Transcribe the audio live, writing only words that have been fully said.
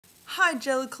Hi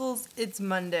Jellicles, it's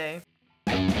Monday.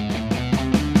 And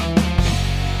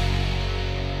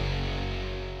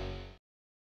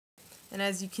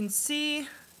as you can see,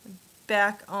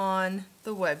 back on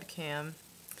the webcam.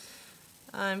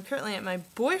 I'm currently at my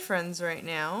boyfriend's right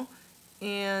now,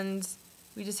 and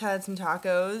we just had some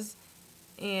tacos,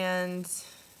 and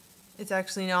it's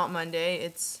actually not Monday,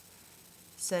 it's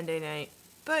Sunday night,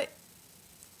 but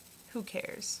who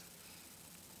cares?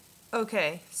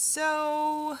 Okay,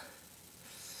 so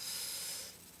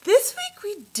this week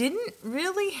we didn't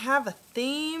really have a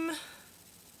theme.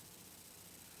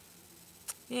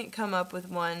 We didn't come up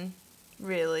with one,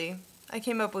 really. I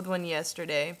came up with one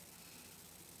yesterday,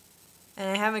 and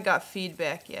I haven't got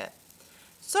feedback yet.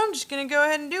 So I'm just going to go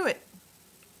ahead and do it.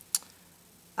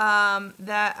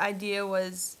 That idea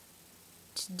was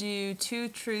to do 2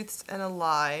 truths and a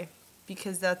lie,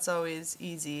 because that's always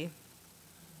easy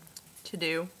to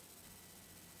do.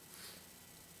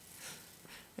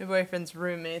 My boyfriend's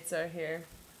roommates are here.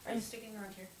 Are you sticking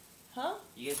around here? Huh?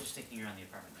 You guys are sticking around the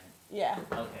apartment, right? Yeah.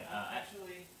 Okay,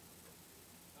 Actually,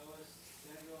 I was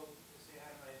gonna go say hi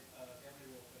to my family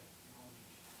real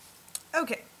quick.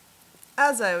 Okay.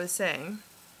 As I was saying,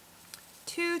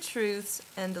 2 truths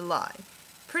and a lie.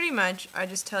 Pretty much, I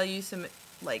just tell you some,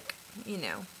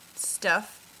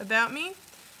 stuff about me,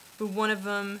 but one of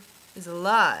them is a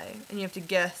lie, and you have to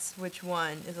guess which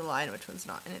one is a lie and which one's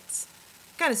not. And it's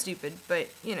kind of stupid, but,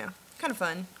 kind of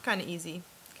fun, kind of easy,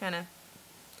 kind of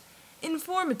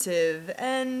informative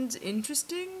and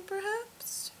interesting,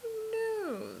 perhaps? Who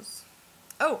knows?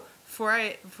 Oh, before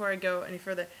I go any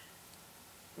further,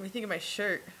 what do you think of my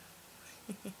shirt?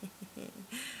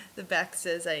 The back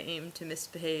says I aim to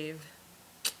misbehave.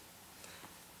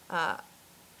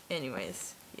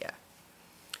 Anyways, yeah.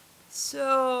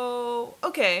 So,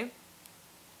 okay.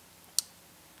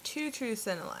 2 truths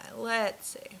and a lie. Let's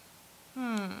see.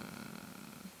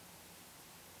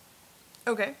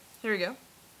 Okay, here we go.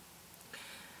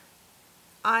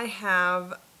 I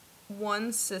have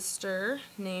one sister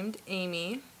named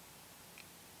Amy.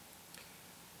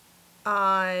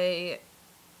 I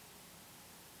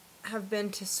have been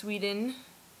to Sweden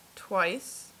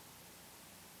twice.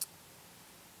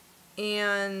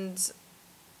 And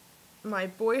my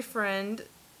boyfriend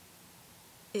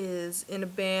is in a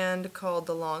band called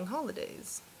The Long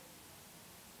Holidays.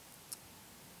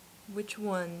 Which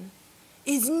one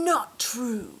is not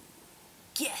true?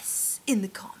 Guess in the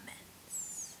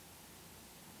comments.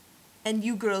 And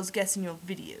you girls guess in your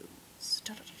videos.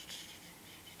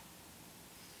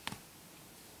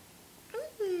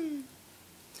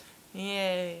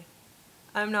 Yay.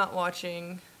 I'm not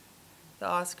watching the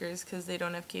Oscars because they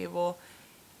don't have cable,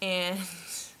 and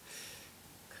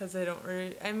because I don't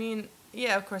really,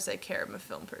 yeah, of course I care, I'm a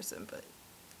film person, but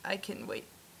I can wait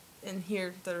and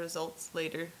hear the results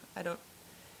later. I don't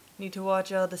need to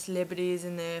watch all the celebrities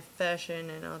and their fashion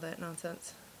and all that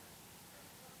nonsense.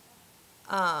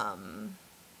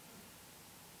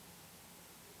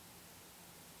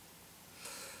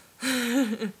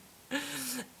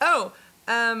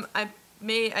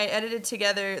 I edited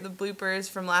together the bloopers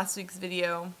from last week's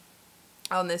video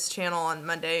on this channel on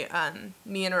Monday.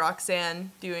 Me and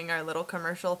Roxanne doing our little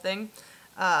commercial thing.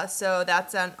 So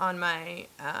that's on my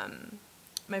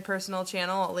my personal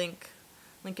channel. I'll link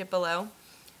it below,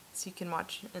 so you can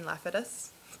watch and laugh at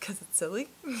us because it's silly.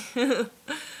 But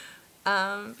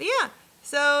yeah,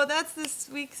 so that's this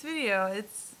week's video.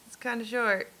 It's kind of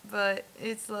short, but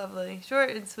it's lovely,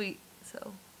 short and sweet.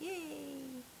 So yay!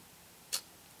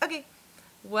 Okay.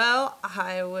 Well,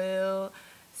 I will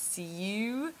see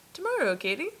you tomorrow,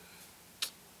 Katie.